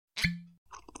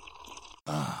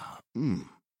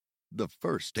The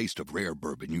first taste of rare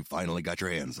bourbon you finally got your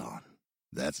hands on.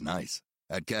 That's nice.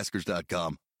 At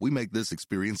Caskers.com, we make this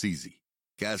experience easy.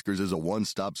 Caskers is a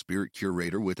one-stop spirit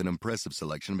curator with an impressive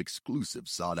selection of exclusive,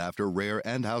 sought-after, rare,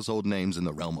 and household names in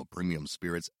the realm of premium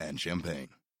spirits and champagne.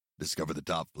 Discover the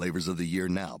top flavors of the year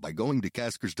now by going to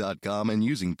Caskers.com and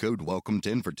using code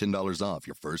WELCOME10 for $10 off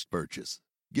your first purchase.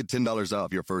 Get $10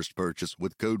 off your first purchase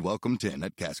with code WELCOME10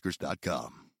 at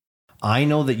Caskers.com. I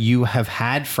know that you have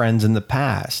had friends in the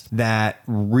past that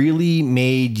really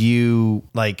made you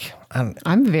like,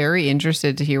 I'm very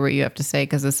interested to hear what you have to say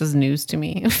because this is news to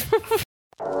me.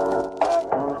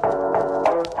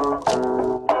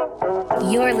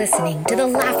 You're listening to the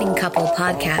Laughing Couple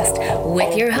podcast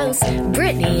with your hosts,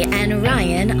 Brittany and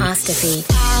Ryan Ostafy.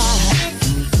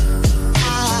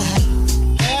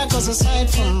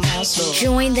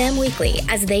 Join them weekly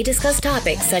as they discuss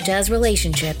topics such as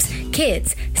relationships,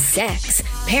 kids, sex,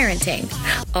 parenting,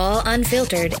 all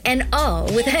unfiltered and all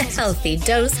with a healthy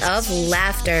dose of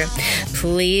laughter.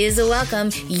 Please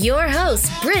welcome your hosts,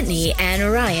 Brittany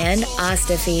and Ryan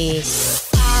Ostafy.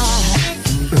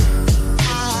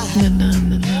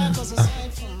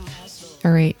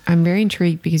 All right. I'm very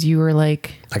intrigued because you were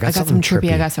like, I got something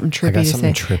trippy. I got something trippy to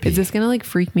say. Trippy. Is this going to like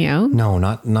freak me out? No,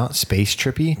 not space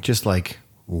trippy. Just like,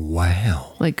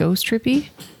 wow. Like ghost trippy?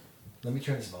 Let me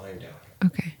turn this volume down.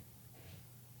 Okay.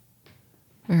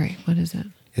 All right. What is it?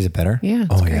 Is it better? Yeah.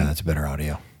 Oh great. yeah, that's better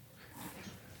audio.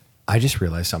 I just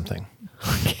realized something.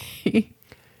 Okay.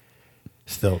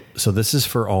 So this is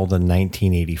for all the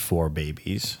 1984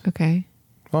 babies. Okay.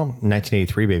 Well,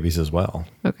 1983 babies as well.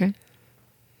 Okay.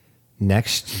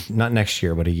 Not next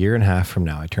year, but a year and a half from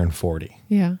now, I turn 40.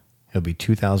 Yeah. It'll be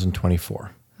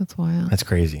 2024. That's wild. That's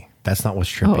crazy. That's not what's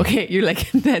trippy. Oh, okay. You're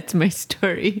like, that's my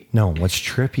story. No, what's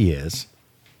trippy is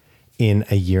in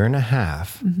a year and a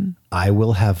half, I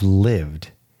will have lived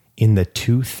in the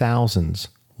 2000s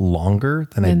longer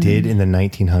than I did in the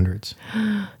 1900s.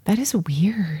 That is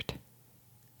weird.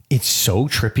 It's so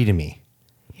trippy to me.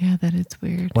 Yeah, that is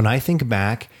weird. When I think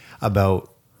back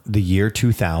about the year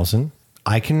 2000,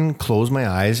 I can close my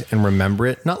eyes and remember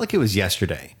it, not like it was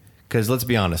yesterday. Because let's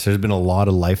be honest, there's been a lot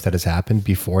of life that has happened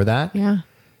before that. Yeah.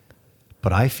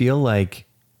 But I feel like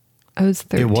I was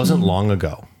 13. it wasn't long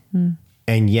ago.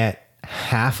 And yet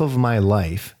half of my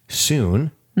life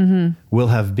soon will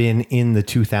have been in the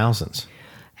 2000s.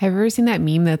 Have you ever seen that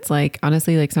meme that's like,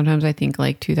 honestly, like sometimes I think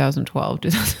like 2012,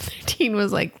 2013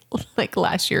 was like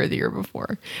last year or the year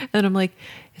before. And I'm like,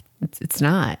 it's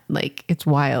not. Like, it's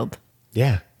wild.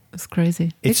 Yeah. It's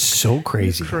crazy. It's so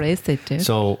crazy. It's crazy, dude.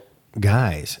 So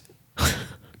guys,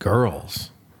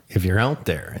 girls, if you're out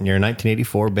there and you're a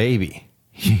 1984 baby,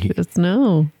 Just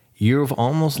know. you've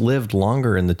almost lived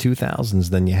longer in the 2000s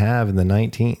than you have in the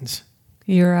 19s.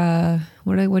 You're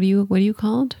what are you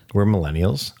called? We're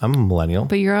millennials. I'm a millennial.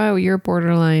 But you're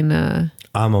borderline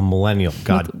I'm a millennial.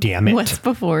 God damn it. What's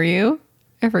before you?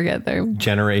 I forget there.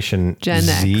 Generation Gen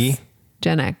Z. X.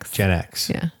 Gen X. Gen X.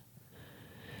 Yeah.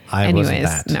 I wasn't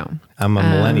Anyways, that. no. I'm a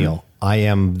millennial. I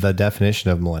am the definition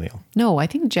of millennial. No, I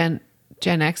think Gen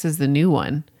X is the new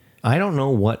one. I don't know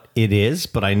what it is,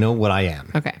 but I know what I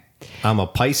am. Okay. I'm a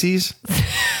Pisces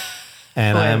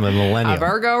and I am a millennial. A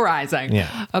Virgo rising.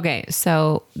 Yeah. Okay,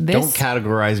 so this Don't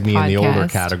categorize me in the older podcast-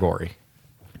 category.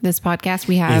 This podcast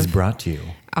we have Is brought to you.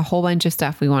 a whole bunch of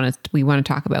stuff we want to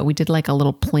talk about. We did like a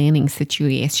little planning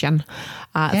situation.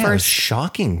 Yeah, it was First,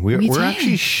 shocking. We're did.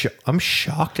 actually I'm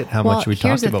shocked at how Well, much we here's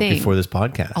talked the about thing. before this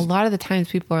podcast. a lot of the times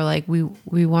people are like,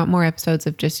 we want more episodes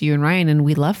of just you and Ryan, and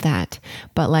we love that.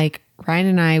 But like Ryan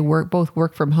and I both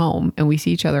work from home, and we see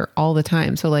each other all the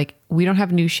time. So like we don't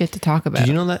have new shit to talk about. Did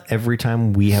you know that every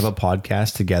time we have a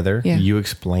podcast together, Yeah. you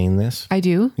explain this? I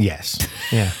do. Yes.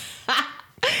 Yeah.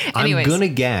 Anyways. I'm going to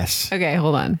guess Okay,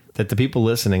 hold on. that the people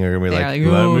listening are going to be They're like,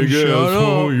 like, let "Oh, me guess. shut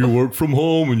Oh, up." you work from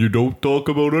home and you don't talk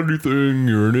about anything.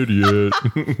 You're an idiot.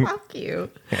 Fuck you.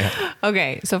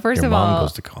 Okay, so first Your of mom all,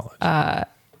 goes to college. I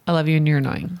love you and you're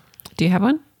annoying. Do you have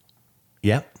one?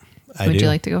 Yep. I Would do. you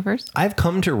like to go first? I've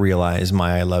come to realize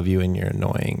my I love you and you're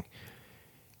annoying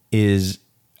is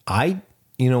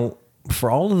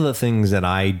for all of the things that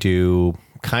I do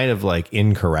kind of like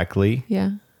incorrectly,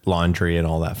 Yeah. laundry and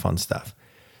all that fun stuff.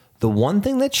 The one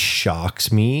thing that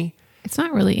shocks me, It's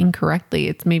not really incorrectly.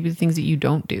 It's maybe the things that you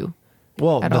don't do.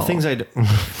 well, At the all. things I do,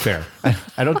 fair.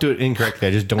 I don't do it incorrectly.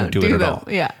 I just don't do it at them. all.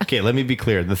 Yeah. Okay, let me be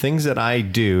clear. The things that I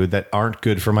do that aren't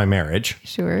good for my marriage,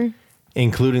 Sure.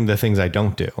 including the things I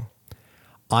don't do,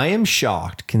 I am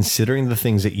shocked considering the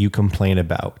things that you complain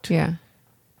about Yeah.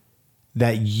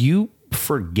 that you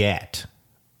forget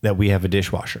that we have a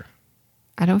dishwasher.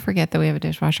 I don't forget that we have a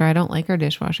dishwasher. I don't like our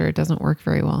dishwasher. It doesn't work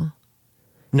very well.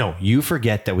 No, you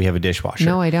forget that we have a dishwasher.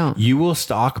 No, I don't. You will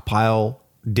stockpile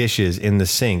dishes in the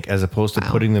sink as opposed to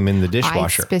putting them in the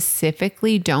dishwasher. I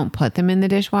specifically don't put them in the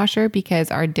dishwasher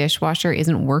because our dishwasher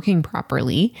isn't working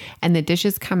properly and the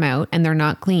dishes come out and they're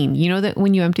not clean. You know that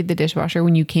when you emptied the dishwasher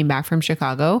when you came back from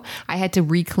Chicago, I had to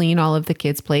re-clean all of the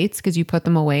kids' plates because you put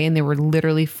them away and they were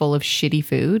literally full of shitty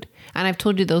food. And I've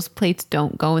told you those plates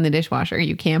don't go in the dishwasher.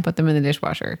 You can't put them in the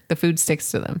dishwasher. The food sticks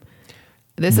to them.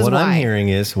 This is what why. I'm hearing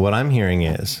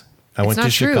is I went to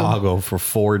not true. Chicago for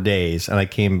 4 days and I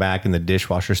came back and the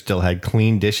dishwasher still had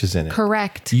clean dishes in it.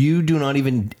 Correct. You do not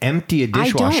even empty a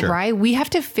dishwasher. I don't, right? We have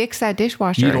to fix that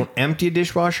dishwasher. You don't empty a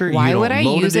dishwasher. Why you don't would I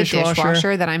load use a a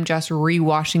dishwasher that I'm just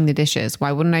re-washing the dishes?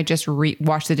 Why wouldn't I just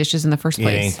wash the dishes in the first It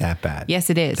place? ain't that bad. Yes,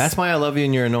 it is. That's why I love you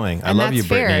and you're annoying. I and love you, that's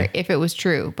Brittany. fair if it was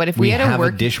true. But if We we had have a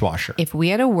a dishwasher. if we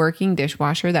had a working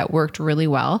dishwasher that worked really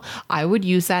well, I would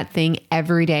use that thing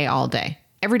every day, all day.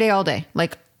 Every day, all day.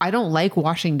 Like, I don't like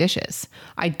washing dishes.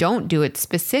 I don't do it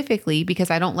specifically because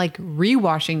I don't like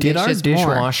re-washing Did our dishes more.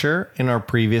 dishwasher in our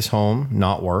previous home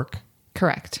not work?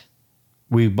 Correct.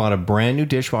 We bought a brand new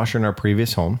dishwasher in our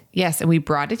previous home. Yes, and we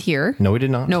brought it here. No, we did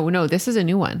not. No, this is a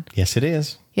new one. Yes, it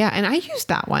is. Yeah, and I used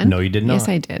that one. No, you did not. Yes,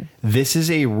 I did. This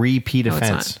is a repeat No, it's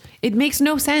offense. not. It makes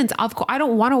no sense. Of course, I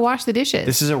don't want to wash the dishes.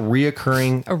 This is a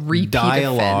reoccurring repeat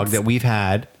dialogue offense. that we've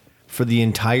had for the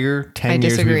entire 10 I years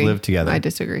disagree. we've lived together. I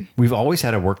disagree. We've always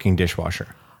had a working dishwasher.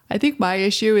 I think my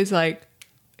issue is like,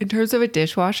 in terms of a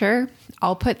dishwasher,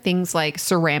 I'll put things like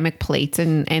ceramic plates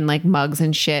and like mugs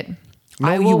and shit.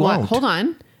 No, you won't. Hold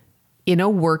on. In a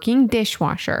working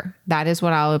dishwasher, that is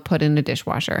what I'll put in a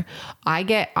dishwasher. I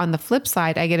get, on the flip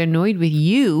side, I get annoyed with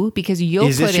you because you'll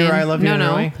Is put this in. your I love you no, and no.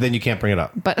 annoying? Then you can't bring it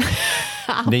up. But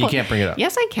Then you can't bring it up.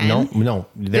 Yes, I can. No.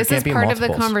 There This can't is be part of the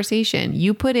multiples. conversation.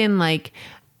 You put in like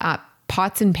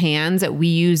pots and pans that we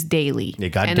use daily. Yeah,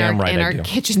 goddamn right And I our do.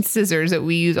 kitchen scissors that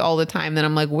we use all the time. Then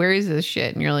I'm like, where is this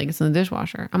shit? And you're like, it's in the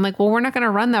dishwasher. I'm like, well, we're not going to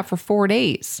run that for 4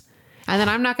 days. And then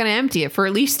I'm not going to empty it for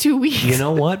at least 2 weeks. You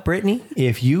know what, Brittany?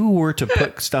 If you were to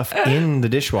put stuff in the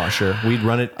dishwasher, we'd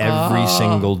run it every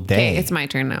single day. Okay, it's my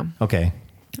turn now. Okay.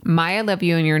 My I love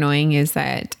you and you're annoying is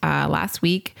that last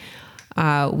week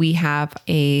we have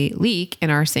a leak in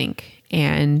our sink.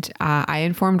 And I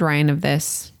informed Ryan of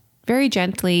this very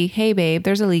gently. Hey, babe,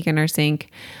 there's a leak in our sink,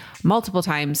 multiple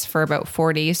times for about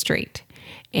 4 days straight.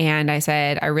 And I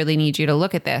said, I really need you to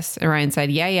look at this. And Ryan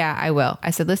said, yeah, I will.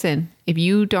 I said, listen, if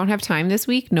you don't have time this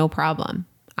week, no problem.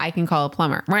 I can call a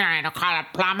plumber. We're not going to call a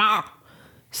plumber.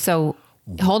 So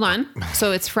hold on.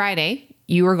 So it's Friday.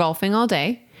 You were golfing all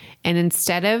day. And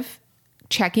instead of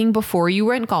checking before you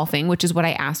went golfing, which is what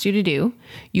I asked you to do,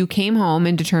 you came home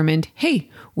and determined, hey,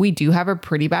 we do have a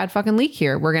pretty bad fucking leak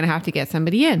here. We're going to have to get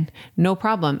somebody in. No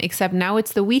problem. Except now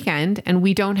it's the weekend and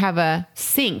we don't have a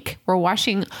sink. We're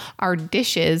washing our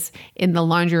dishes in the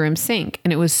laundry room sink.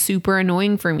 And it was super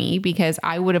annoying for me because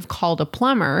I would have called a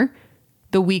plumber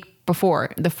the week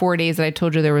before, the 4 days that I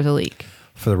told you there was a leak.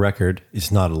 For the record,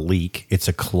 it's not a leak. It's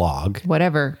a clog.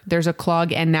 Whatever. There's a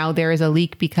clog and now there is a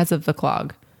leak because of the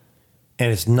clog.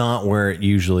 And it's not where it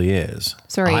usually is.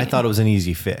 Sorry. I thought it was an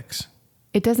easy fix.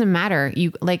 It doesn't matter.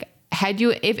 You like, had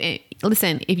you,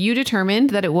 listen, if you determined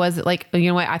that it was like, you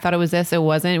know what, I thought it was this, it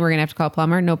wasn't, we're going to have to call a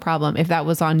plumber. No problem. If that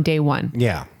was on day one.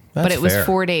 Yeah. But it was fair.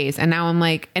 4 days. And now I'm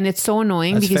like, and it's so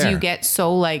annoying That's because fair. you get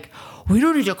so like, we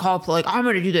don't need to call, like, I'm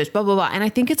going to do this, blah, blah, blah. And I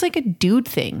think it's like a dude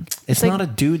thing. It's like, not a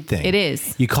dude thing. It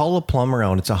is. You call a plumber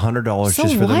out, it's $100 So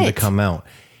just for them to what? come out.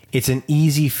 It's an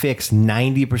easy fix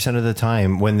 90% of the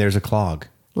time when there's a clog.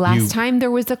 Last time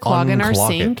there was a clog in our unclog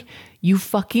sink, it. you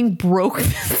fucking broke the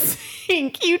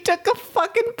sink. You took a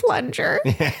fucking plunger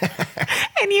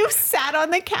and you sat on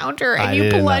the counter and I you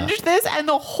did plunged this and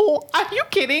the whole, are you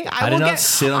kidding? I did not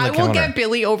sit on the I will counter. get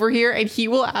Billy over here and he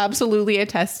will absolutely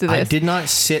attest to this. I did not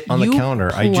sit on the You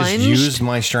counter. I just plunged- used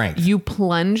my strength. You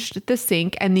plunged the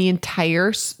sink and the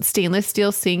entire stainless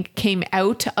steel sink came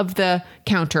out of the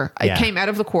counter. Yeah. It came out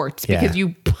of the quartz Yeah. because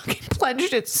you fucking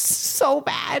plunged it so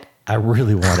bad. I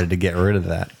really wanted to get rid of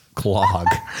that clog.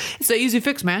 It's an easy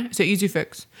fix, man. It's an easy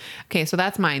fix. Okay, so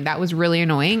that's mine. That was really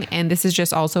annoying. And this is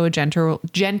just also a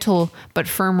gentle but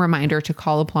firm reminder to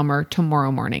call a plumber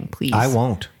tomorrow morning, please. I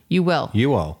won't. You will.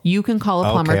 You will. You can call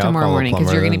a plumber Okay, I'll tomorrow call a morning because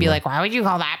plumber you're going to then. be like, why would you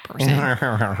call that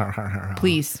person?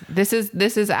 Please. This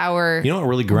is our You know what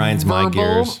really grinds my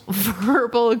gears?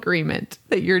 verbal agreement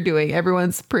that you're doing.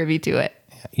 Everyone's privy to it.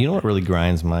 You know what really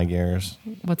grinds my gears?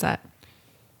 What's that?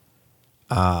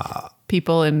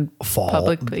 People in Fall.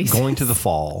 public places. Going to the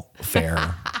fall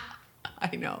fair.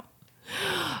 I know.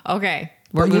 Okay.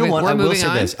 We're But moving, you know what? we're I will moving say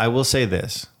on. this. I will say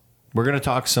this. We're gonna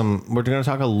talk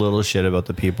a little shit about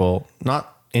the people,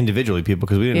 not individually people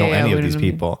because we didn't know Yeah, any we of these didn't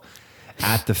know. people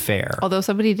at the fair. Although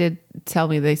somebody did tell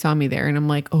me they saw me there, and I'm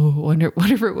like, oh, wonder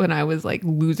when I was like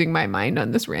losing my mind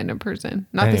on this random person.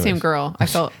 Not the same Anyways. girl.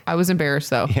 I was embarrassed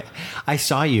though. I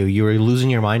saw you. You were losing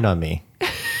your mind on me.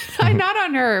 I'm not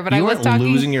on her, but You I was weren't talking.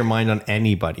 losing your mind on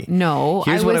anybody. No,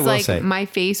 Here's I what was I will like, say. my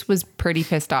face was pretty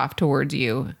pissed off towards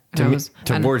you.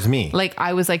 Towards me. Like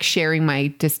I was like sharing my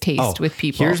distaste with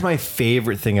people. Here's my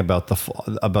favorite thing about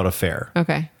a fair.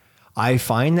 Okay. I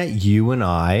find that you and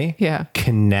I Yeah.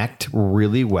 connect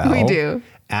really well. We do.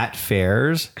 At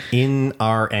fairs in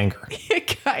our anger.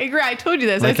 I agree. I told you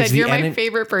this. Like, I it's said the you're my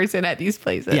favorite person at these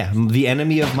places. Yeah. The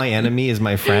enemy of my enemy is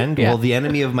my friend. Yeah. Well, the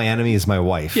enemy of my enemy is my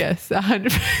wife. Yes.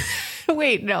 100%.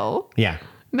 Wait, no. Yeah.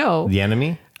 No. The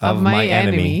enemy of my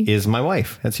enemy is my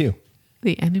wife. That's you.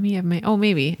 The enemy of my... Oh,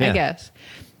 maybe. Yeah. I guess.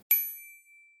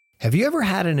 Have you ever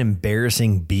had an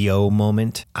embarrassing BO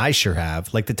moment? I sure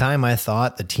have. Like the time I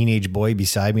thought the teenage boy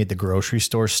beside me at the grocery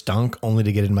store stunk only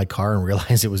to get in my car and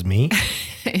realize it was me.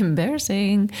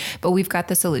 Embarrassing. But we've got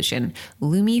the solution.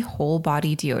 Lumi Whole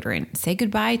Body Deodorant. Say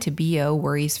goodbye to BO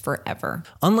worries forever.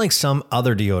 Unlike some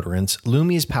other deodorants,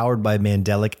 Lumi is powered by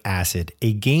mandelic acid,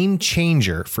 a game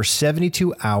changer for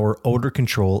 72-hour odor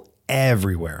control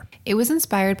everywhere. It was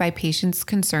inspired by patients'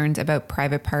 concerns about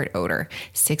private part odor.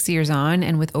 6 years on,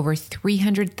 and with over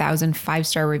 300,000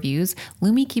 five-star reviews,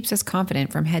 Lumi keeps us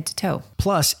confident from head to toe.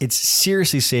 Plus, it's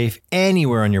seriously safe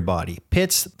anywhere on your body.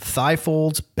 Pits, thigh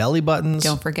folds, belly buttons.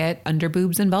 Don't forget under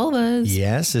boobs and vulvas.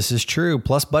 Yes, this is true.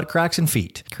 Plus butt cracks and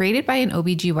feet. Created by an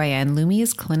OBGYN, Lumi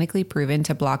is clinically proven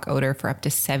to block odor for up to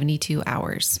 72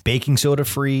 hours. Baking soda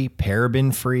free,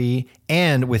 paraben free,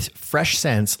 and with fresh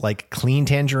scents like clean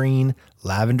tangerine,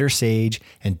 lavender sage,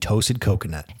 and toasted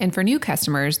coconut. And for new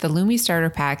customers, the Lumi Starter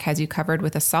Pack has you covered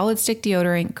with a solid stick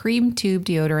deodorant, cream tube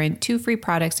deodorant, 2 free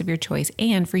products of your choice,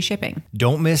 and free shipping.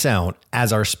 Don't miss out.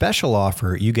 As our special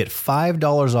offer, you get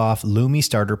 $5 off Lumi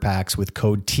Starter Packs with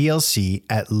code TLC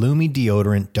at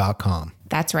lumideodorant.com.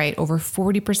 That's right, over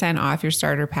 40% off your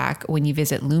starter pack when you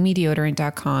visit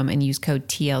lumideodorant.com and use code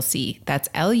TLC. That's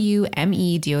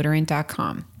LUME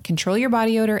deodorant.com. Control your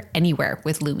body odor anywhere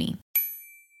with Lumi.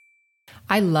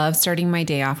 I love starting my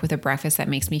day off with a breakfast that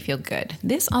makes me feel good.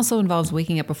 This also involves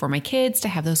waking up before my kids to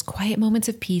have those quiet moments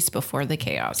of peace before the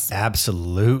chaos.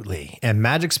 Absolutely. And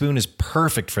Magic Spoon is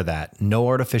perfect for that. No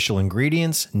artificial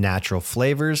ingredients, natural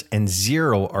flavors, and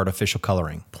 0 artificial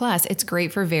coloring. Plus, it's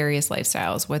great for various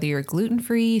lifestyles, whether you're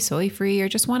gluten-free, soy-free, or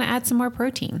just want to add some more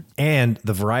protein. And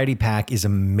the variety pack is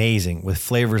amazing with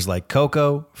flavors like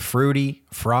cocoa, fruity,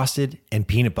 frosted, and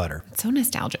peanut butter. It's so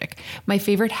nostalgic. My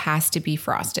favorite has to be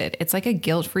frosted. It's like a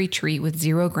guilt-free treat with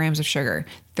 0 grams of sugar,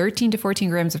 13 to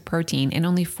 14 grams of protein, and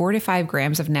only 4 to 5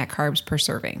 grams of net carbs per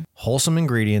serving. Wholesome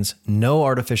ingredients, no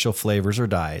artificial flavors or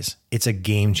dyes. It's a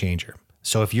game changer.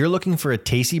 So if you're looking for a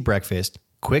tasty breakfast,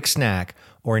 quick snack,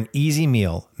 or an easy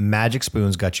meal, Magic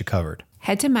Spoon's got you covered.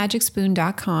 Head to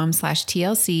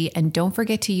magicspoon.com/TLC and don't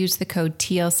forget to use the code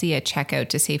TLC at checkout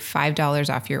to save $5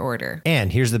 off your order.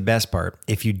 And here's the best part.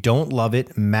 If you don't love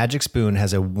it, Magic Spoon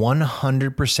has a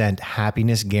 100%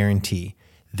 happiness guarantee.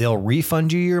 They'll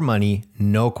refund you your money,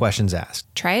 no questions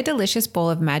asked. Try a delicious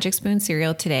bowl of Magic Spoon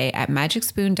cereal today at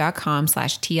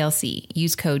magicspoon.com/TLC.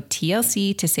 Use code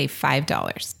TLC to save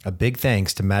 $5. A big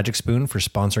thanks to Magic Spoon for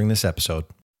sponsoring this episode.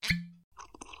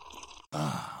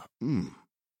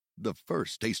 The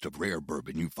first taste of rare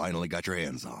bourbon you finally got your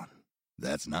hands on.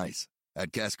 That's nice.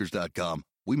 At Caskers.com,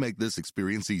 we make this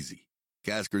experience easy.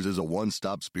 Caskers is a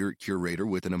one-stop spirit curator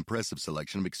with an impressive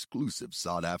selection of exclusive,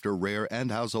 sought-after, rare,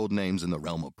 and household names in the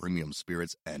realm of premium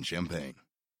spirits and champagne.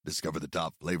 Discover the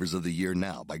top flavors of the year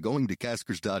now by going to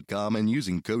Caskers.com and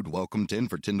using code WELCOME10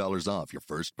 for $10 off your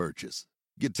first purchase.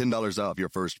 Get $10 off your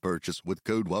first purchase with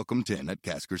code WELCOME10 at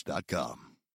Caskers.com.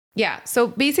 Yeah. So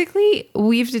basically,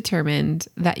 we've determined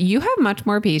that you have much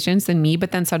more patience than me,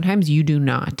 but then sometimes you do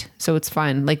not. So it's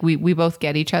fun. Like we both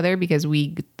get each other because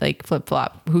we like flip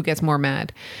flop who gets more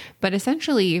mad. But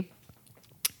essentially,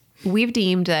 we've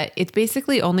deemed that it's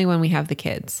basically only when we have the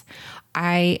kids.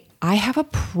 I have a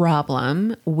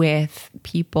problem with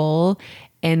people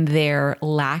and their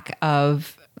lack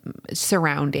of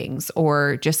surroundings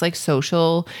or just like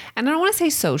social, and I don't want to say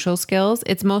social skills.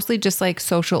 It's mostly just like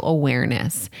social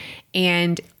awareness.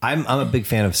 And I'm a big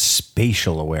fan of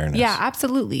spatial awareness. yeah,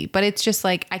 absolutely. But it's just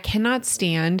like, I cannot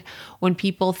stand when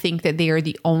people think that they are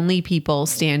the only people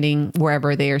standing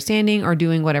wherever they are standing or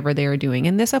doing whatever they are doing.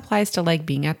 And this applies to like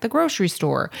being at the grocery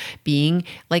store, being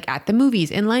like at the movies,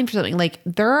 in line for something. Like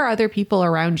there are other people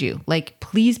around you. Like,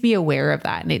 please be aware of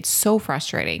that. And it's so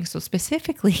frustrating. So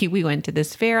specifically, we went to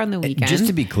this fair on the weekend. Just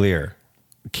to be clear,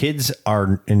 kids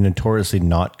are notoriously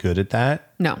not good at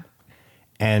that. No.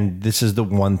 And this is the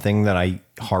one thing that I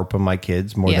harp on my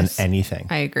kids more Yes, than anything.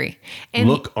 I agree. And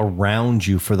Look around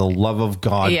you, for the love of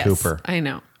God, yes, Cooper. I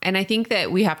know. And I think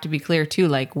that we have to be clear too.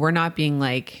 Like, we're not being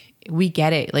like, we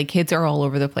get it. Like, kids are all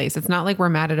over the place. It's not like we're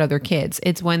mad at other kids.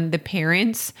 It's when the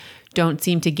parents don't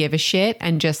seem to give a shit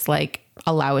and just like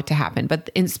allow it to happen. But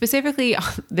specifically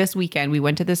this weekend, we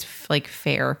went to this like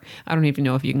fair. I don't even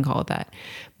know if you can call it that,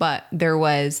 but there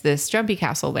was this jumpy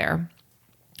castle there.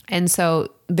 And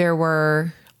so there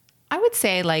were, I would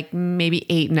say like maybe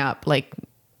 8 and up, like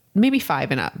maybe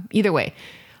 5 and up, either way.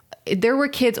 There were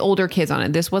kids, older kids on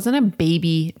it. This wasn't a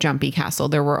baby jumpy castle.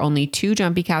 There were only 2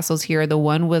 jumpy castles here. The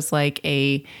one was like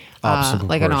an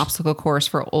obstacle course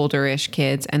for older-ish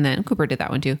kids. And then Cooper did that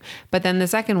one too. But then the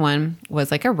second one was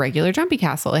like a regular jumpy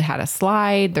castle. It had a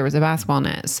slide. There was a basketball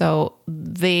net. So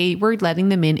they were letting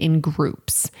them in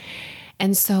groups.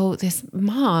 And so this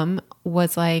mom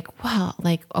was like, well,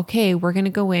 like, okay, we're going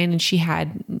to go in. And she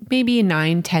had maybe a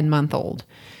 9-10 month old.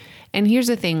 And here's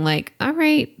the thing, like, all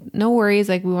right, no worries.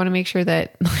 Like, we want to make sure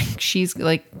that like she's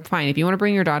like, fine. If you want to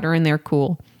bring your daughter in there,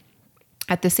 cool.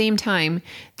 At the same time,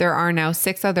 there are now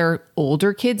 6 other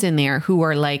older kids in there who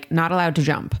are like not allowed to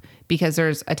jump because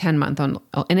there's a 10-month on.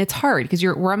 And it's hard because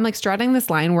where I'm like straddling this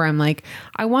line where I'm like,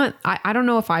 I don't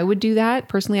know if I would do that.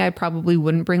 Personally, I probably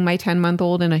wouldn't bring my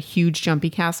 10-month-old in a huge jumpy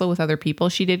castle with other people.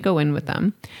 She did go in with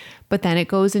them. But then it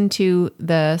goes into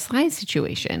the slide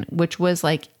situation, which was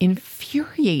like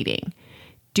infuriating.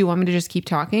 Do you want me to just keep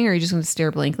talking, or are you just going to stare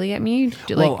blankly at me?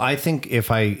 Well, I think if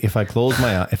I close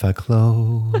my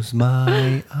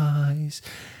eyes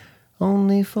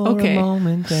only for a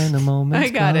moment and a moment. I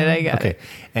got it. Okay.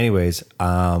 Anyways,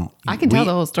 I can tell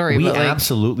the whole story. We but like,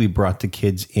 absolutely brought the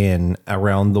kids in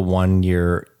around the 1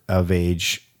 year of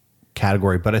age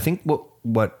category, but I think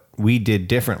what we did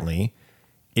differently,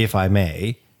 if I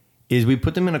may, is we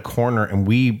put them in a corner and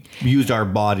we used our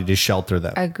body to shelter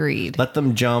them. Agreed. Let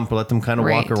them jump, let them kind of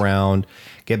walk around,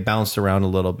 get bounced around a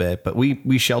little bit, but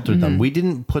we sheltered them. We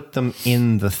didn't put them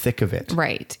in the thick of it.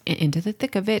 Right. Into the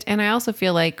thick of it. And I also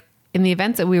feel like in the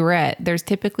events that we were at, there's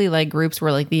typically like groups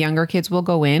where like the younger kids will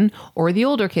go in or the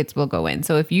older kids will go in.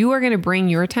 So if you are going to bring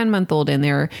your 10-month-old in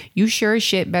there, you sure as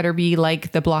shit better be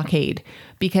like the blockade,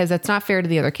 because that's not fair to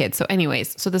the other kids. So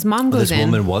anyways, so this mom goes in. This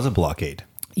woman was a blockade.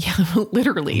 Yeah,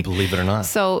 literally. Believe it or not.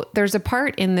 So there's a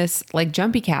part in this like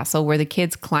jumpy castle where the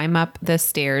kids climb up the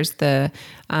stairs, the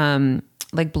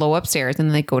like blow up stairs, and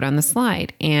then they go down the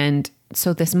slide. And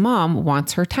so this mom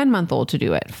wants her 10-month-old to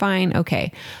do it. Fine.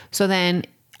 Okay. So then,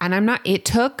 and it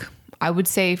took, I would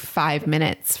say 5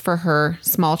 minutes for her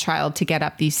small child to get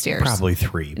up these stairs. Probably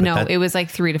 3. No, it was like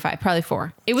 3 to 5, probably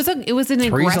 4. It was an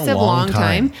aggressive long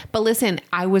time. But listen,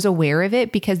 I was aware of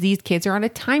it because these kids are on a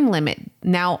time limit.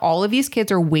 Now, all of these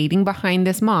kids are waiting behind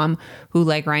this mom who,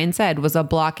 like Ryan said, was a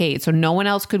blockade. So no one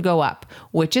else could go up,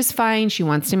 which is fine. She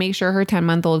wants to make sure her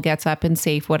 10-month-old gets up and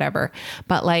safe, whatever.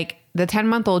 But like the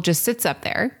 10-month-old just sits up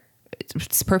there.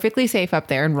 It's perfectly safe up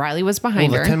there, and Riley was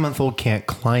behind her. The 10-month-old can't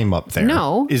climb up there.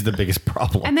 No. Is the biggest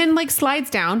problem. And then like slides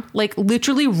down, like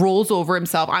literally rolls over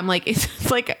himself. I'm like, it's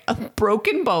like a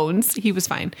broken bones. He was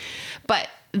fine. But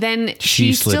then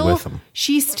she slid with him.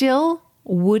 She still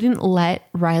wouldn't let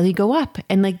Riley go up.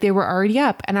 And like they were already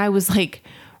up. And I was like,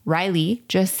 Riley,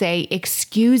 just say,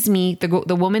 excuse me.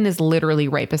 The woman is literally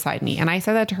right beside me. And I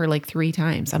said that to her like 3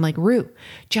 times. I'm like, Rue,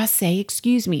 just say,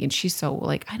 excuse me. And she's so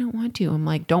like, I don't want to. I'm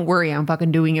like, don't worry. I'm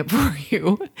fucking doing it for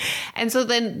you. And so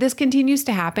then this continues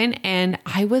to happen. And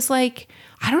I was like,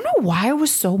 I don't know why I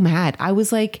was so mad. I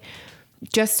was like,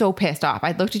 just so pissed off.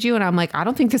 I looked at you and I'm like, I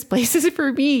don't think this place is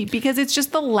for me, because it's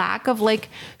just the lack of like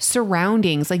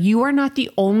surroundings. Like, you are not the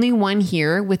only one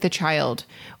here with a child.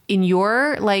 In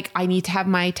your, like, I need to have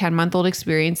my 10-month-old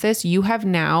experience this, you have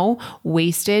now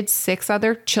wasted 6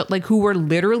 other like who were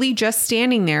literally just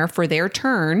standing there for their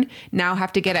turn, now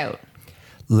have to get out.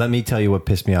 Let me tell you what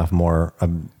pissed me off more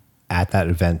at that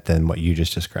event than what you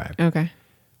just described. Okay.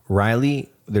 Riley,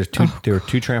 there were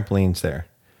 2 trampolines there.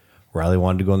 Riley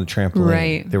wanted to go on the trampoline.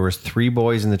 Right. There was 3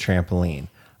 boys in the trampoline.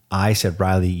 I said,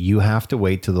 Riley, you have to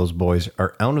wait till those boys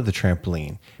are out of the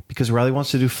trampoline, because Riley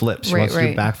wants to do flips. She wants to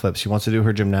do backflips. She wants to do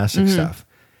her gymnastic stuff.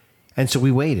 And so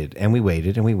we waited and we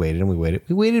waited and we waited and we waited.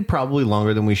 We waited probably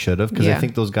longer than we should have, because I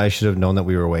think those guys should have known that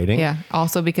we were waiting. Yeah.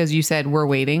 Also because you said we're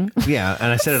waiting. Yeah.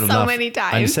 And I said it so many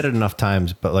times. I said it enough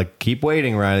times, but like, keep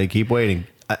waiting, Riley, keep waiting.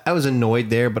 I was annoyed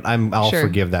there, but I'll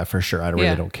forgive that for sure. I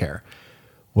really don't care.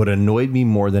 What annoyed me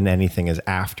more than anything is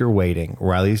after waiting,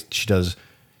 she does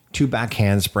 2 back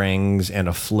handsprings and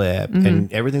a flip,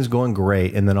 and everything's going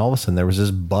great. And then all of a sudden there was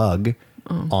this bug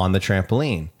on the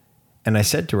trampoline. And I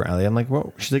said to Riley, I'm like,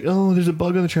 well, she's like, oh, there's a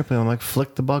bug on the trampoline. I'm like,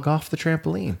 flick the bug off the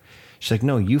trampoline. She's like,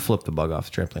 no, you flip the bug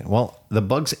off the trampoline. Well, the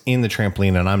bug's in the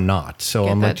trampoline and I'm not. So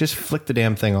I'm like, just flick the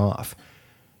damn thing off.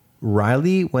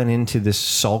 Riley went into this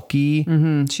sulky.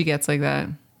 She gets like that.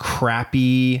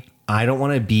 Crappy, I don't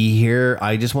want to be here.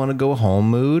 I just want to go home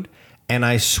mood. And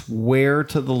I swear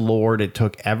to the Lord, it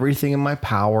took everything in my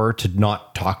power to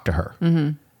not talk to her.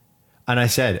 And I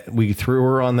said, we threw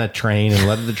her on that train and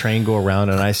let the train go around.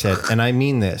 And I said, and I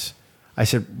mean this, I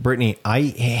said, Brittany, I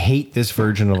hate this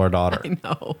version of our daughter. I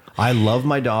know. I love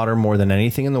my daughter more than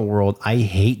anything in the world. I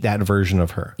hate that version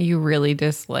of her. You really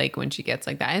dislike when she gets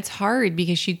like that. It's hard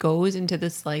because she goes into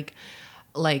this like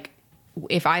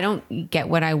if I don't get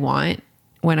what I want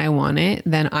when I want it,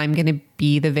 then I'm going to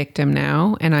be the victim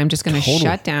now and I'm just going to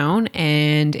shut down,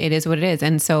 and it is what it is.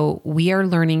 And so we are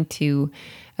learning to,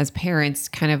 as parents,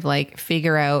 kind of like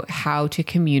figure out how to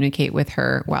communicate with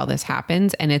her while this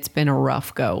happens. And it's been a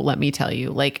rough go, let me tell you.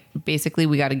 Like, basically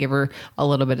we got to give her a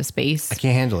little bit of space. I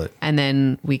can't handle it. And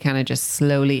then we kind of just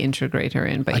slowly integrate her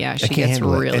in. But yeah, she gets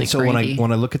really And so cranky.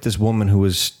 when I look at this woman who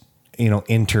was,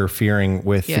 interfering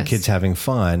with the kids having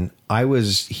fun, I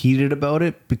was heated about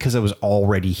it because I was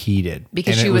already heated.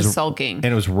 Because she was sulking. And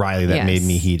it was Riley that made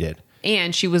me heated.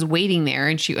 And she was waiting there,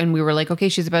 and we were like, okay,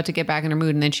 she's about to get back in her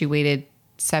mood. And then she waited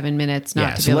 7 minutes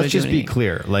not to be able to do anything. So let's just be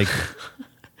clear. Like,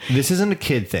 this isn't a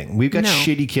kid thing. We've got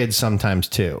shitty kids sometimes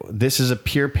too. This is a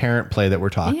pure parent play that we're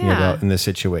talking about in this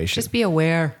situation. Just be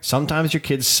aware. Sometimes your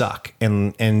kids suck.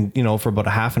 And for about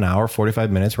a half an hour,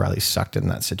 45 minutes, Riley sucked in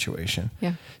that situation.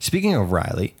 Yeah. Speaking of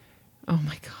Riley. Oh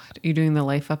my God. Are you doing the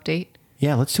life update?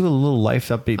 Yeah, let's do a little life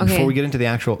update before we get into the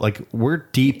actual, we're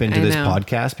deep into this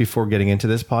podcast before getting into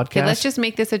this podcast. Okay, let's just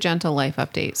make this a gentle life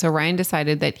update. So Ryan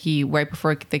decided that right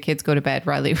before the kids go to bed,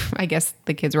 Riley, I guess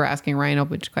the kids were asking Ryan a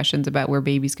bunch of questions about where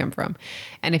babies come from.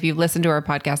 And if you've listened to our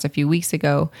podcast a few weeks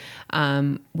ago,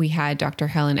 we had Dr.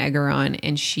 Helen Egger on,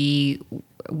 and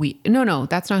no,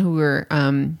 that's not who we were.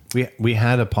 We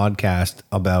had a podcast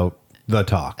about the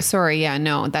talk. Sorry, yeah,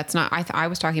 no, that's not. I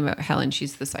was talking about Helen.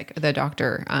 She's the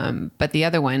doctor. But the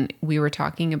other one, we were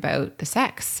talking about the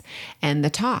sex and the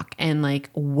talk and like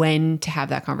when to have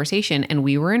that conversation. And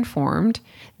we were informed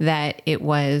that it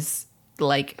was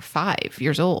like 5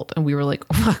 years old, and we were like,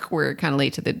 "Fuck, we're kind of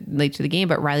late to the game."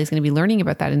 But Riley's going to be learning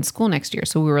about that in school next year,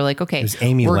 so we were like, "Okay,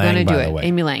 we're going to do it."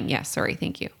 Amy Lang, yes, sorry,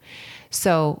 thank you.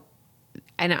 So.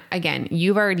 And again,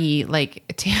 you've already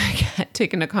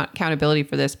taken accountability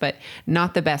for this, but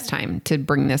not the best time to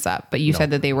bring this up. But you said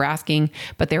that they were asking,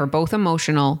 but they were both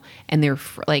emotional, and they're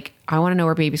like, I want to know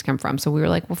where babies come from. So we were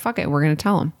like, well, fuck it. We're going to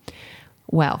tell them.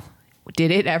 Well, did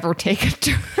it ever take a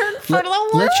turn for the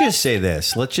worse? Let's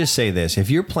just say this. If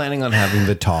you're planning on having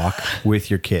the talk with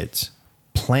your kids,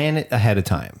 plan it ahead of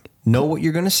time. Know what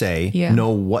you're going to say. Yeah. Know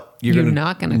what you're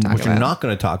not going to talk about. What you're not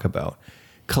going to talk about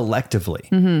collectively.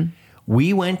 Mm-hmm.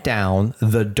 We went down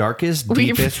the darkest,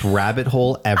 deepest rabbit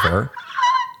hole ever.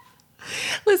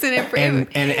 Listen, and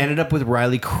ended up with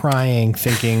Riley crying,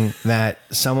 thinking that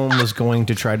someone was going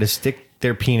to try to stick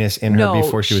their penis in her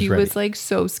before she was ready. She was like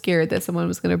so scared that someone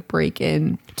was going to break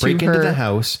into the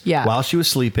house while she was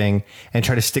sleeping and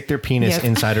try to stick their penis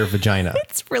inside her vagina.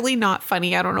 It's really not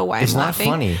funny. I don't know why I'm laughing. It's not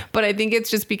funny. But I think it's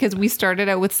just because we started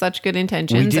out with such good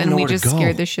intentions and we just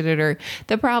scared the shit out of her.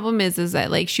 The problem is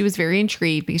that like she was very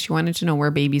intrigued because she wanted to know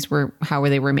where babies were, how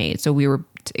they were made. So we were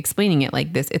explaining it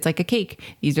like this. It's like a cake.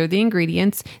 These are the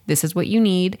ingredients. This is what you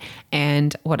need.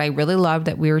 And what I really loved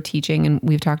that we were teaching, and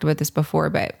we've talked about this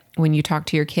before, but when you talk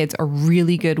to your kids, a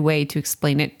really good way to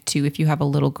explain it to, if you have a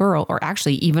little girl or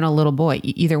actually even a little boy,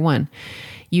 either one,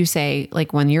 you say,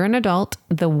 like, when you're an adult,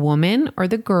 the woman or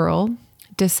the girl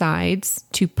decides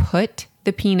to put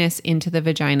the penis into the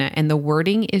vagina, and the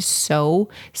wording is so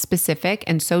specific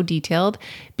and so detailed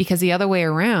because the other way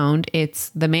around, it's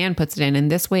the man puts it in, and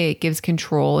this way it gives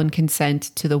control and consent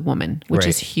to the woman, which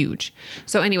is huge.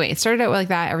 So anyway, it started out like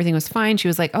that. Everything was fine. She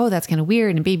was like, oh, that's kind of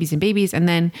weird, and babies. And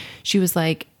then she was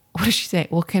like, what did she say?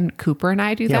 Well, can Cooper and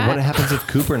I do that? Yeah, what happens if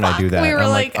Cooper and I do that? We were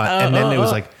like, and then it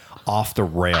was like off the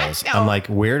rails. I'm like,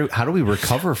 how do we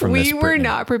recover from this? We were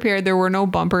not prepared. There were no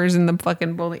bumpers in the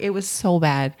fucking building. It was so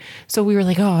bad. So we were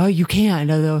like, oh, you can't.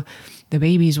 The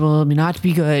babies will not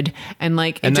be good. And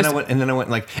like, then I went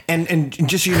like, and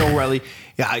just so you know, Riley,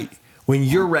 when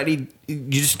you're ready, you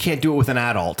just can't do it with an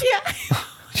adult. Yeah.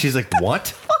 She's like,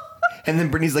 what? And then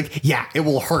Brittany's like, yeah, it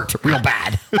will hurt real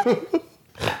bad.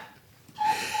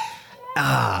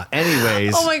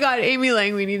 Anyways. Oh my God, Amy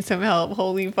Lang, we need some help.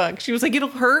 Holy fuck. She was like, it'll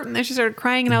hurt. And then she started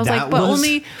crying. And I was That like, but was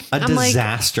only a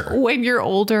disaster. Like, when you're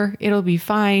older, it'll be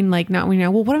fine. Like, not when you're,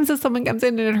 well, what if someone comes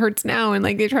in and it hurts now? And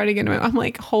like, they try to get him. I'm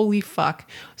like, holy fuck.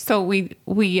 So we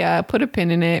put a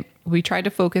pin in it. We tried to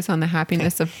focus on the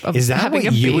happiness of Is that having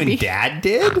what a you baby. and Dad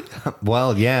did?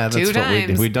 Well, yeah, that's 2 what we did.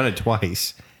 times. We've done it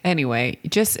twice. Anyway,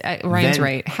 just Ryan's Then-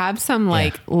 right. Have some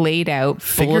like laid out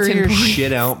Figure bulletin your points.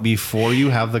 shit out before you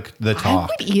have the I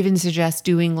talk. would even suggest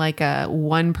doing like a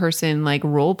one person like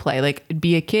role play, like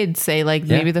be a kid, say like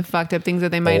maybe the fucked up things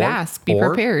that they might ask, be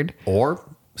prepared. Or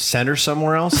send her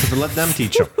somewhere else and let them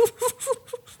teach them.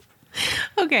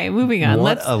 Okay, moving on.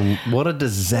 What a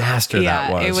disaster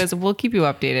that was. It was. We'll keep you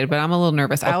updated, but I'm a little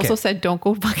nervous. I also said don't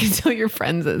go fucking tell your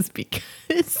friends this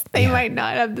because they might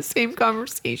not have the same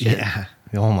conversation. Yeah.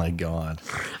 Oh my God.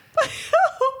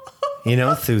 You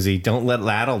know, Susie, don't let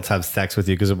adults have sex with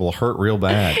you because it will hurt real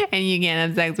bad. And you can't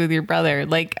have sex with your brother.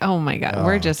 Like, oh my God,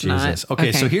 we're just Jesus. not.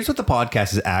 Okay, so here's what the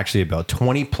podcast is actually about.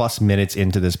 20 plus minutes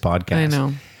into this podcast. I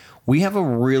know. We have a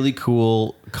really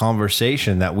cool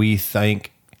conversation that we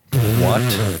think, what?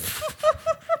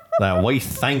 That we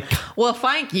think. Well,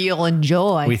 thank you. You'll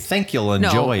enjoy. We think you'll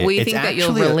enjoy it. We It's think that you'll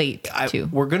actually relate to.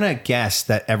 We're going to guess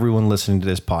that everyone listening to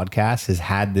this podcast has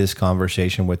had this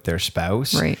conversation with their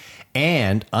spouse. Right.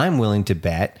 And I'm willing to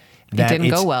bet that didn't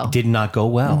go well. Did not go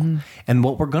well. And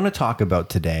what we're going to talk about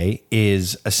today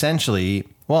is essentially,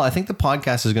 well, I think the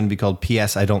podcast is going to be called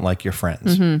P.S. I Don't Like Your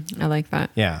Friends. I like that.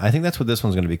 Yeah, I think that's what this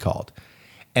one's going to be called.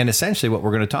 And essentially what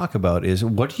we're going to talk about is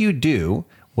what do you do,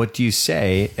 what do you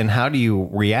say, and how do you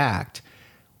react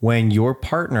when your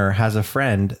partner has a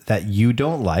friend that you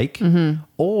don't like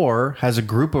or has a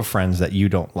group of friends that you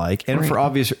don't like, and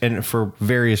for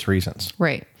various reasons.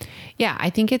 Right. Yeah, I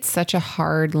think it's such a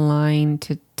hard line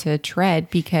to tread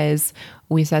because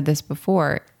we said this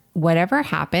before. Whatever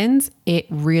happens, it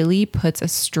really puts a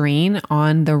strain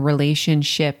on the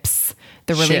relationships,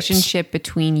 the relationship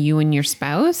between you and your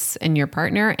spouse and your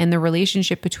partner, and the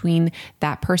relationship between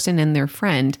that person and their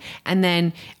friend. And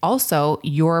then also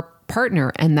your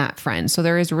partner and that friend. So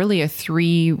there is really a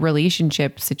 3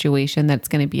 relationship situation that's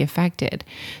going to be affected.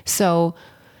 So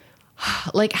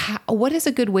like, what is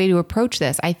a good way to approach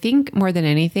this? I think more than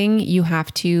anything, you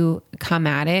have to come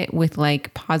at it with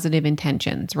like positive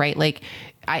intentions, right? Like,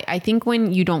 I think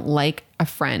when you don't like a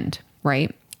friend,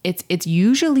 right? It's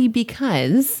usually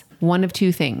because one of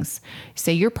 2 things.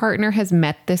 Say your partner has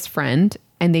met this friend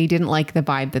and they didn't like the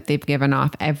vibe that they've given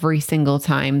off every single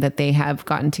time that they have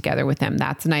gotten together with them.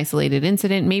 That's an isolated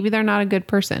incident. Maybe they're not a good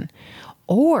person.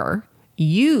 Or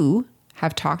you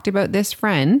have talked about this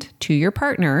friend to your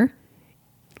partner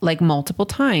like multiple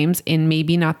times in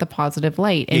maybe not the positive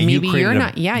light. And maybe you're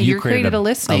not, you created a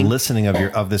listening. A listening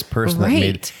of this person that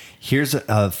made, here's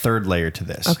a third layer to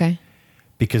this. Okay.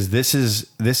 Because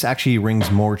this actually rings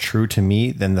more true to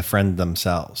me than the friend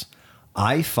themselves.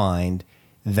 I find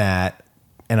that,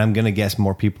 and I'm going to guess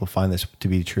more people find this to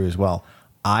be true as well.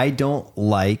 I don't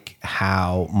like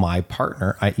how my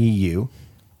partner, i.e. you,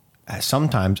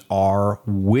 sometimes are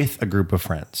with a group of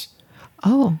friends.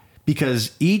 Oh.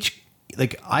 Because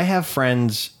I have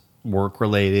friends, work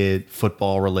related,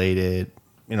 football related,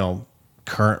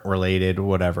 current related,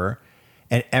 whatever.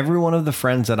 And every one of the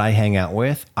friends that I hang out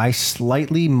with, I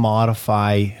slightly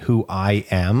modify who I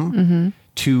am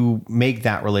to make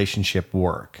that relationship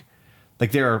work.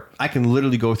 Like I can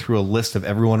literally go through a list of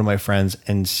every one of my friends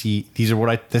and see this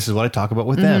is what I talk about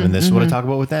with them, and this is what I talk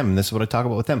about with them, and this is what I talk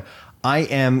about with them. I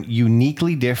am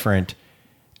uniquely different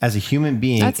as a human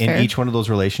being in each one of those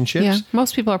relationships. Yeah,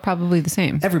 most people are probably the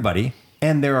same. Everybody.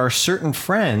 And there are certain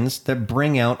friends that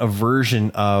bring out a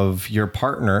version of your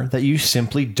partner that you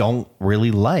simply don't really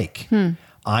like.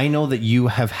 I know that you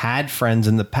have had friends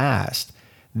in the past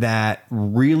that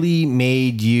really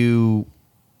made you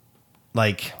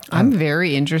like... I'm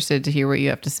very interested to hear what you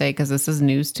have to say because this is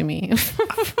news to me.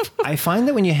 I find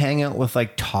that when you hang out with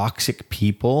like toxic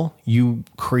people, you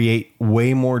create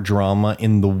way more drama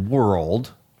in the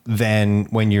world than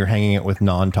when you're hanging out with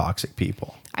non-toxic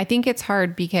people. I think it's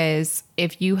hard because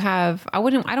if you have, I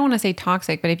don't want to say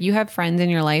toxic, but if you have friends in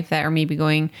your life that are maybe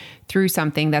going through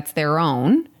something that's their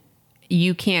own,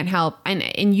 you can't help.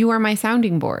 And you are my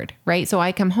sounding board, right? So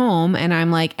I come home and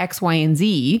I'm like X, Y, and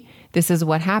Z. This is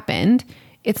what happened.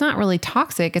 It's not really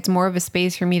toxic. It's more of a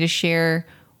space for me to share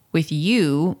with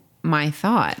you my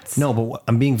thoughts. No, but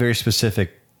I'm being very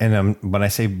specific. And when I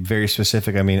say very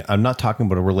specific, I mean, I'm not talking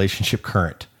about a relationship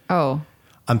current. Oh.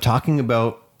 I'm talking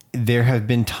about there have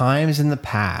been times in the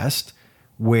past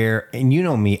where, and you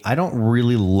know me, I don't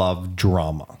really love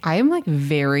drama. I am like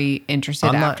very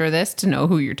interested after this to know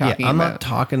who you're talking I'm about. not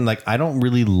talking like, I don't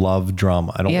really love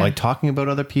drama. I don't like talking about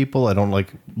other people. I don't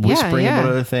like whispering about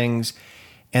other things.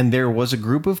 And there was a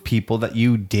group of people that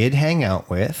you did hang out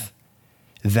with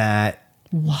that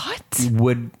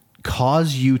would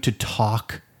cause you to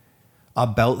talk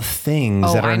about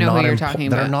things that are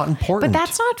not important. But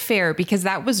that's not fair, because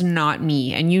that was not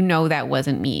me, and you know that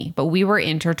wasn't me. But we were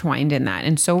intertwined in that,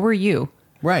 and so were you.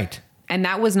 Right. And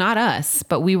that was not us,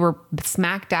 but we were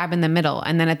smack dab in the middle.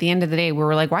 And then at the end of the day, we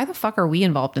were like, why the fuck are we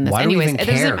involved in this? Why anyways, do we even it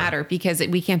doesn't care? matter, because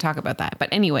we can't talk about that. But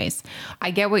anyways,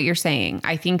 I get what you're saying.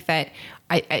 I think that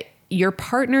your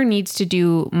partner needs to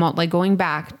do, like going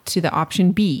back to the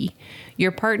option B,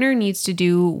 your partner needs to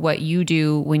do what you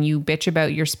do when you bitch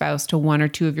about your spouse to one or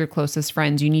two of your closest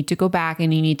friends. You need to go back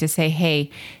and you need to say,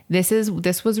 hey, this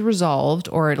was resolved,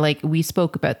 or like we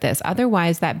spoke about this.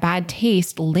 Otherwise, that bad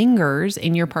taste lingers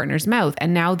in your partner's mouth.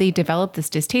 And now they develop this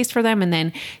distaste for them. And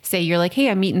then say you're like, hey,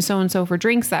 I'm meeting so-and-so for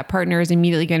drinks. That partner is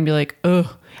immediately going to be like,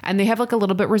 ugh. And they have like a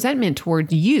little bit resentment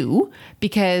towards you,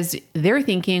 because they're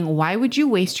thinking, why would you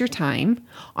waste your time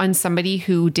on somebody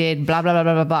who did blah, blah, blah,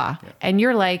 blah, blah, blah. And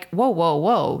you're like, whoa.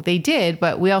 They did,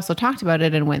 but we also talked about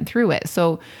it and went through it.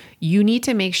 So you need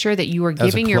to make sure that you are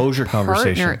giving your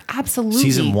partner, absolutely,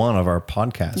 season 1 of our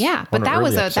podcast. Yeah. But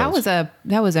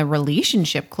that was a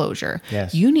relationship closure.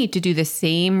 Yes. You need to do the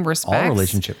same respect. All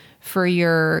relationship. For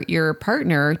your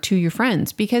partner to your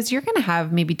friends, because you're going to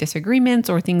have maybe disagreements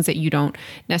or things that you don't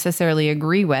necessarily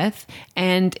agree with.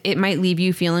 And it might leave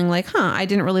you feeling like, I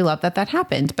didn't really love that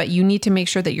happened. But you need to make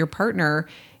sure that your partner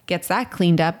gets that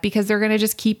cleaned up, because they're going to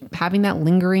just keep having that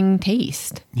lingering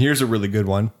taste. Here's a really good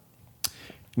one.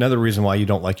 Another reason why you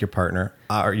don't like your partner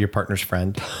or your partner's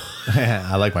friend.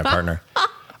 I like my partner.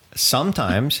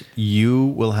 Sometimes you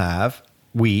will have,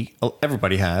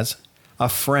 everybody has a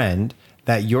friend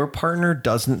that your partner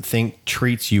doesn't think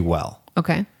treats you well.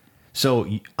 Okay. So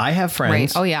I have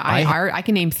friends. Right. Oh yeah. I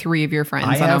can name 3 of your friends.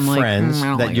 I have friends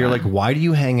that you're like, why do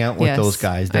you hang out with those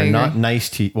guys? They're not nice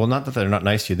to you. Well, not that they're not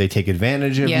nice to you. They take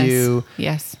advantage of you.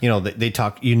 Yes. You know, they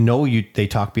talk, they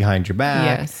talk behind your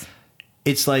back. Yes.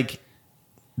 It's like,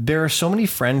 there are so many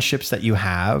friendships that you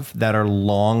have that are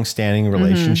long-standing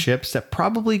relationships that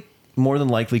probably more than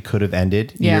likely could have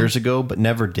ended years ago, but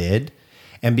never did.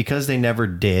 And because they never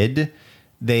did,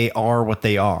 they are what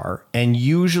they are. And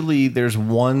usually there's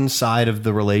one side of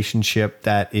the relationship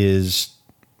that is,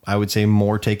 I would say,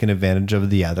 more taken advantage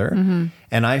of the other. Mm-hmm.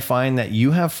 And I find that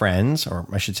you have friends, or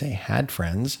I should say had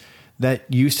friends,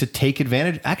 that used to take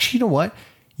advantage. Actually, you know what?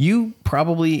 You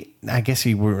probably, I guess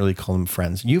you wouldn't really call them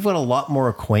friends. You've got a lot more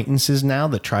acquaintances now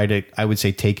that try to, I would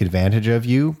say, take advantage of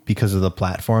you because of the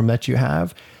platform that you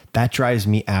have. That drives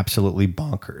me absolutely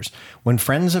bonkers. When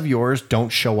friends of yours don't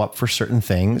show up for certain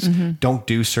things, don't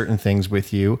do certain things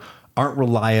with you, aren't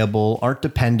reliable, aren't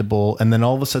dependable, and then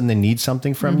all of a sudden they need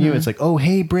something from you. It's like, oh,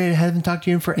 hey, Britt, I haven't talked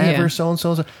to you in forever,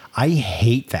 so-and-so. I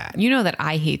hate that. You know that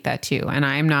I hate that too, and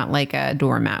I'm not like a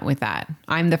doormat with that.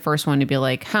 I'm the first one to be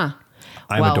like,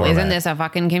 well, isn't this a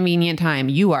fucking convenient time?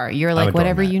 You are. You're like,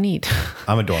 whatever you need.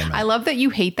 I'm a doormat. I love that you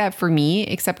hate that for me,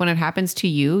 except when it happens to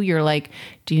you, you're like,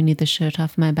 do you need the shirt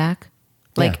off my back?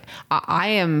 Like, I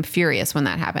am furious when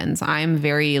that happens. I'm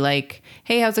very like,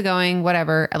 hey, how's it going?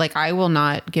 Whatever. Like, I will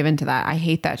not give into that. I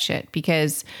hate that shit,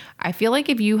 because I feel like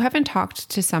if you haven't talked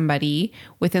to somebody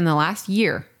within the last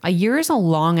year, a year is a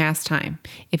long ass time.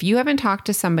 If you haven't talked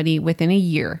to somebody within a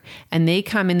year and they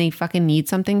come and they fucking need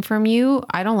something from you,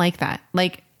 I don't like that.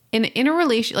 Like, in a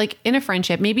relation, like in a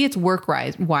friendship, maybe it's work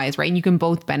wise, right? And you can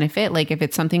both benefit. Like if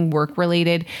it's something work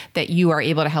related that you are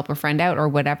able to help a friend out or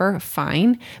whatever,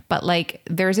 fine. But like,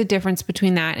 there's a difference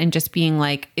between that and just being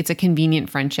like, it's a convenient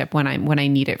friendship when I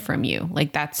need it from you.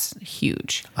 Like that's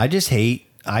huge. I just hate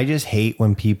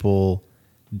when people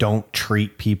don't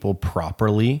treat people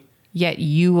properly. Yet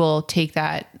you will take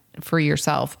that for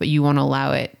yourself, but you won't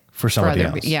allow it for somebody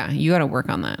else. Yeah, you got to work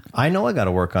on that. I know I got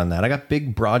to work on that. I got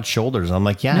big, broad shoulders. I'm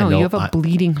like, no, you have a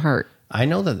bleeding heart. I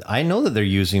know that they're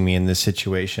using me in this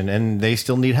situation, and they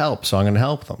still need help, so I'm going to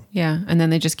help them. Yeah, and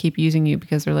then they just keep using you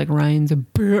because they're like, Ryan's a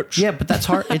bitch. Yeah, but that's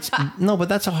hard. But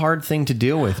that's a hard thing to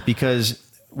deal with, because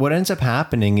what ends up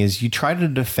happening is you try to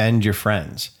defend your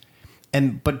friends.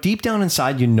 But deep down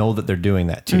inside, you know that they're doing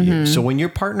that to you. So when your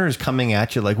partner is coming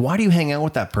at you, like, why do you hang out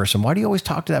with that person? Why do you always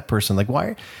talk to that person? Like,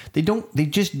 why? They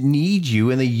just need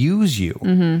you and they use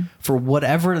you for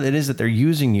whatever it is that they're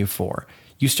using you for.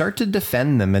 You start to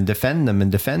defend them and defend them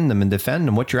and defend them and defend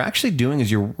them. What you're actually doing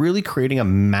is you're really creating a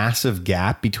massive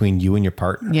gap between you and your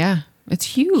partner. Yeah, it's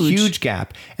huge. Huge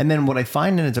gap. And then what I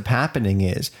find ends up happening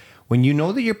is, when you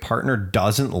know that your partner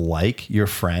doesn't like your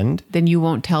friend, then you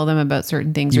won't tell them about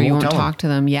certain things, or you won't talk to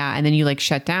them. Yeah. And then you like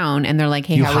shut down and they're like,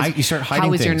 hey, you start hiding how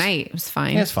was your things. night? It was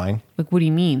fine. Yeah, it's fine. Like, what do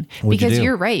you mean? What'd you Because do?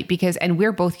 you're right. And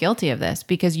we're both guilty of this,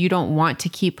 because you don't want to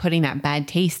keep putting that bad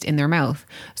taste in their mouth.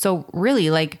 So really,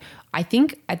 like, I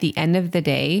think at the end of the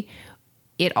day,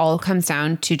 it all comes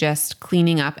down to just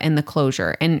cleaning up and the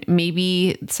closure. And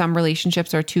maybe some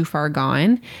relationships are too far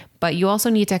gone, but you also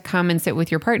need to come and sit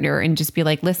with your partner and just be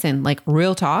like, listen, like,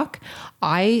 real talk,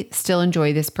 I still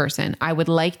enjoy this person. I would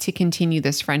like to continue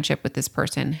this friendship with this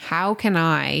person. How can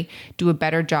I do a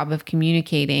better job of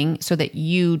communicating so that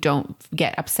you don't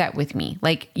get upset with me?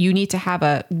 Like, you need to have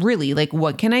a really, like,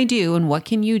 what can I do and what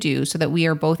can you do so that we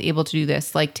are both able to do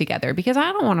this, like, together? Because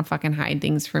I don't want to fucking hide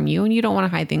things from you, and you don't want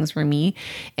to hide things from me.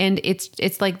 And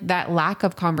it's like that lack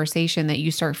of conversation that you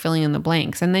start filling in the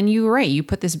blanks. And then you're right, you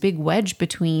put this big wedge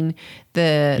between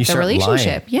the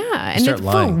relationship. Lying. Yeah. And it's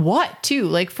for what too?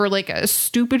 Like, for like a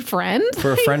stupid friend?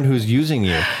 For a friend who's using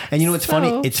you. And you know, it's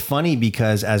funny. It's funny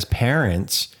because as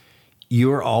parents,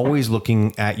 you're always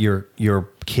looking at your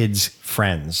kids'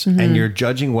 friends, and you're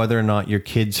judging whether or not your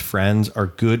kids' friends are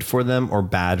good for them or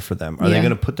bad for them. Are they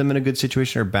going to put them in a good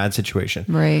situation or a bad situation?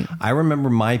 Right. I remember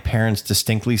my parents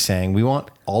distinctly saying, we want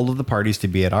all of the parties to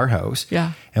be at our house.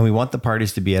 Yeah. And we want the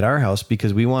parties to be at our house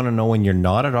because we want to know when you're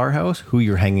not at our house, who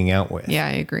you're hanging out with. Yeah,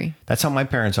 I agree. That's how my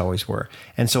parents always were.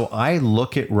 And so I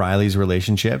look at Riley's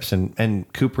relationships, and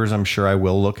Cooper's, I'm sure I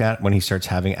will look at when he starts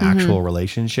having actual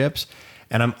relationships.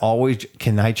 And I'm always,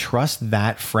 can I trust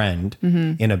that friend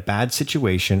in a bad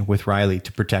situation with Riley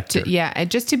to protect her? Yeah,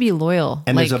 just to be loyal.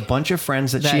 And there's a bunch of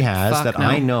friends that she has that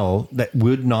I know that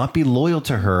would not be loyal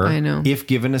to her if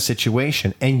given a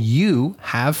situation. And you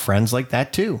have friends like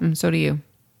that too. So do you.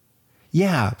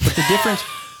 Yeah, but the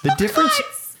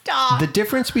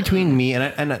difference between me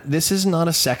and this is not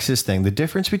a sexist thing. The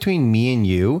difference between me and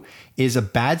you is a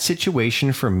bad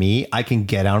situation for me, I can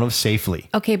get out of safely.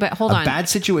 Okay, but hold on. A bad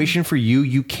situation for you,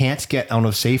 you can't get out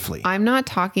of safely. I'm not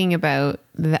talking about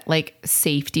that, like,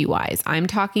 safety wise. I'm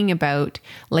talking about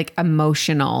like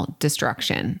emotional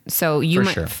destruction. So you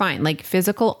might fine, like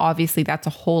physical, obviously that's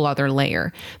a whole other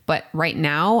layer. But right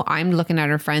now I'm looking at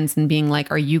her friends and being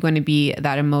like, are you going to be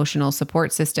that emotional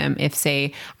support system? If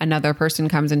say another person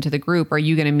comes into the group, are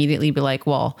you going to immediately be like,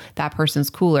 well, that person's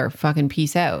cooler, fucking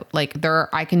peace out? Like,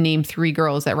 I can name 3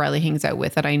 girls that Riley hangs out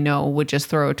with that I know would just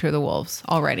throw it to the wolves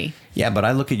already. Yeah, but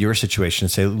I look at your situation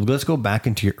and say, let's go back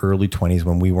into your early 20s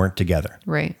when we weren't together.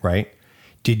 Right. Right?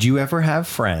 Did you ever have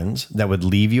friends that would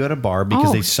leave you at a bar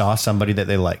because they saw somebody that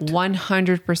they liked?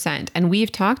 100%. And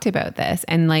we've talked about this.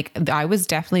 And like, I was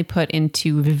definitely put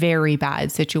into very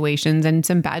bad situations and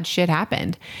some bad shit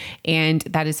happened. And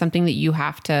that is something that you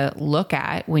have to look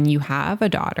at when you have a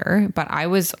daughter. But I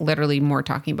was literally more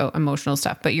talking about emotional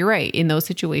stuff. But you're right. In those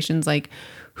situations, like,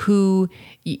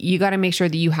 you got to make sure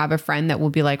that you have a friend that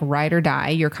will be like, ride or die,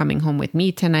 you're coming home with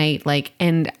me tonight. Like,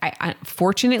 and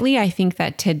fortunately, I think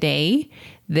that today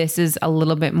this is a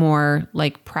little bit more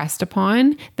like pressed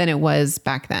upon than it was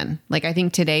back then. Like, I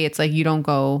think today it's like, you don't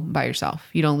go by yourself.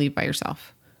 You don't leave by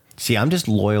yourself. See, I'm just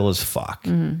loyal as fuck.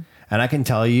 And I can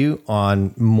tell you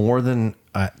on more than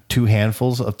 2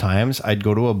 handfuls of times, I'd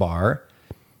go to a bar,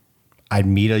 I'd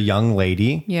meet a young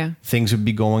lady. Yeah. Things would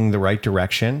be going the right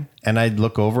direction. And I'd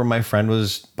look over, my friend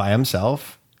was by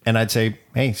himself, and I'd say,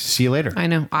 hey, see you later. I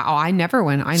know. I never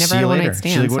went. I never see had you a one later. night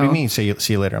stand. She's like, what do you mean? See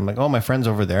you later. I'm like, oh, my friend's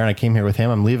over there and I came here with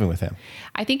him. I'm leaving with him.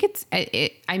 I think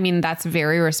I mean, that's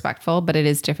very respectful, but it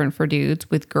is different for dudes.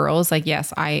 With girls, like,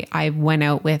 yes, I went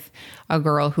out with a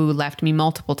girl who left me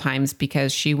multiple times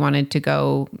because she wanted to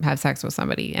go have sex with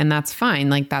somebody. And that's fine.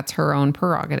 Like, that's her own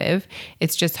prerogative.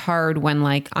 It's just hard when,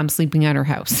 like, I'm sleeping at her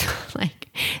house. Like,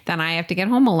 then I have to get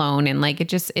home alone. And like,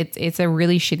 it's a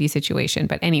really shitty situation.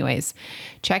 But anyways,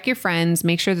 check your friends,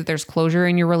 make sure that there's closure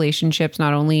in your relationships,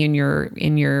 not only in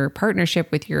your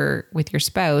partnership with your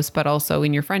spouse, but also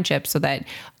in your friendship, so that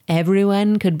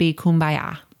everyone could be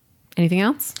kumbaya. Anything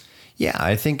else? Yeah,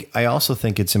 I also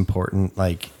think it's important,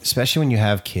 like, especially when you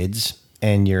have kids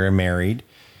and you're married,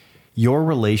 your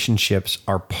relationships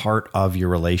are part of your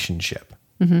relationship.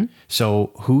 So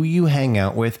who you hang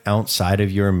out with outside of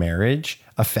your marriage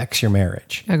affects your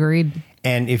marriage. Agreed.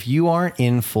 And if you aren't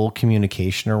in full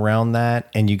communication around that,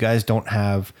 and you guys don't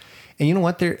have, and you know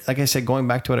what, there, like I said, going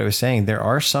back to what I was saying, there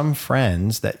are some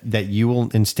friends that you will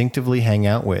instinctively hang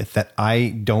out with that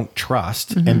I don't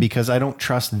trust. And because I don't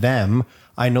trust them,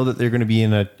 I know that they're going to be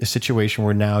in a situation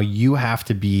where now you have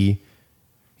to be,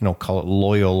 call it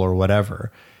loyal or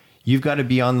whatever. You've got to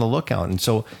be on the lookout. And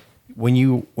so when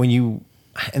you,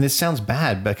 and this sounds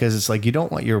bad because it's like, you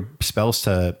don't want your spouse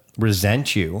to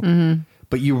resent you,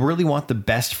 but you really want the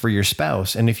best for your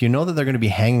spouse. And if you know that they're going to be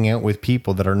hanging out with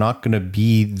people that are not going to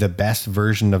be the best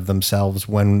version of themselves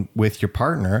when with your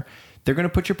partner, they're going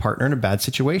to put your partner in a bad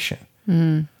situation.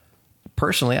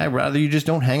 Personally, I'd rather you just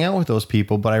don't hang out with those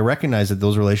people, but I recognize that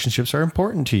those relationships are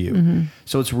important to you.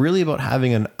 So it's really about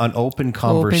having an open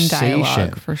conversation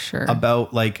dialogue, for sure,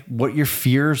 about like what your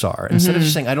fears are. Instead of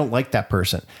just saying, I don't like that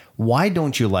person. Why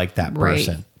don't you like that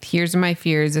person? Right. Here's my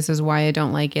fears. This is why I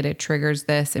don't like it. It triggers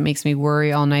this. It makes me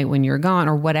worry all night when you're gone,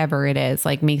 or whatever it is.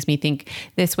 Like, makes me think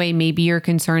this way. Maybe you're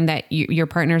concerned that your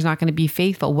partner's not going to be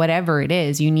faithful. Whatever it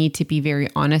is, you need to be very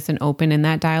honest and open in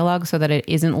that dialogue so that it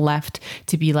isn't left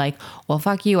to be like, well,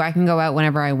 fuck you, I can go out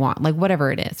whenever I want. Like,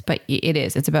 whatever it is. But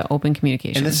it's about open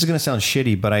communication. And this is going to sound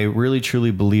shitty, but I really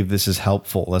truly believe this is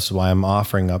helpful. That's why I'm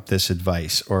offering up this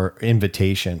advice or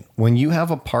invitation. When you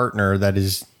have a partner that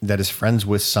is friends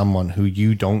with someone who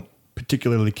you don't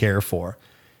particularly care for,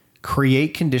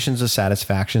 create conditions of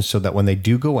satisfaction so that when they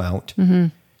do go out,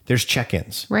 there's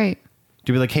check-ins. Right.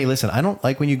 To be like, hey, listen, I don't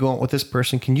like when you go out with this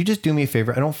person. Can you just do me a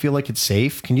favor? I don't feel like it's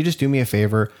safe. Can you just do me a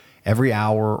favor every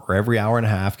hour or every hour and a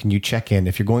half? Can you check in?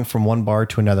 If you're going from one bar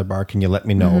to another bar, can you let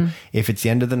me know? If it's the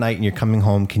end of the night and you're coming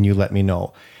home, can you let me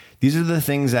know? These are the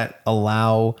things that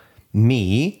allow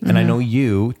me, and I know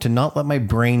you, to not let my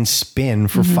brain spin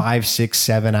for 5, 6,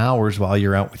 7 hours while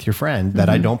you're out with your friend that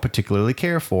I don't particularly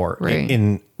care for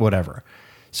in whatever.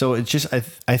 So it's just,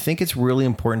 I think it's really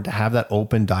important to have that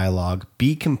open dialogue,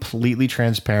 be completely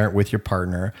transparent with your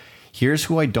partner. Here's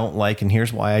who I don't like and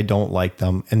here's why I don't like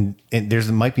them. And there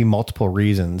might be multiple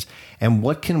reasons. And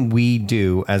what can we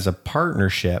do as a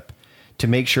partnership to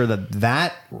make sure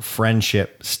that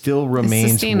friendship still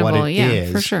remains what it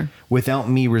is, for sure, without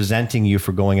me resenting you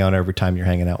for going out every time you're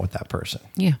hanging out with that person.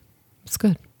 Yeah, it's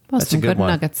good. Well, that's a good one.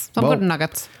 Nuggets. Some good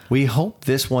nuggets. We hope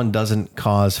this one doesn't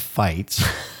cause fights.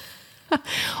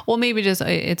 Well, maybe just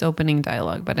it's opening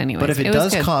dialogue. But anyway, but if it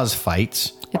does cause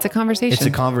fights, it's a conversation. It's a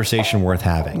conversation worth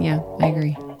having. Yeah, I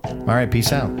agree. All right,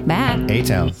 peace out. Bye.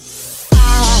 A-Town.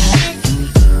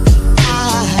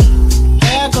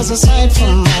 There goes a sight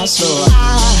from my soul.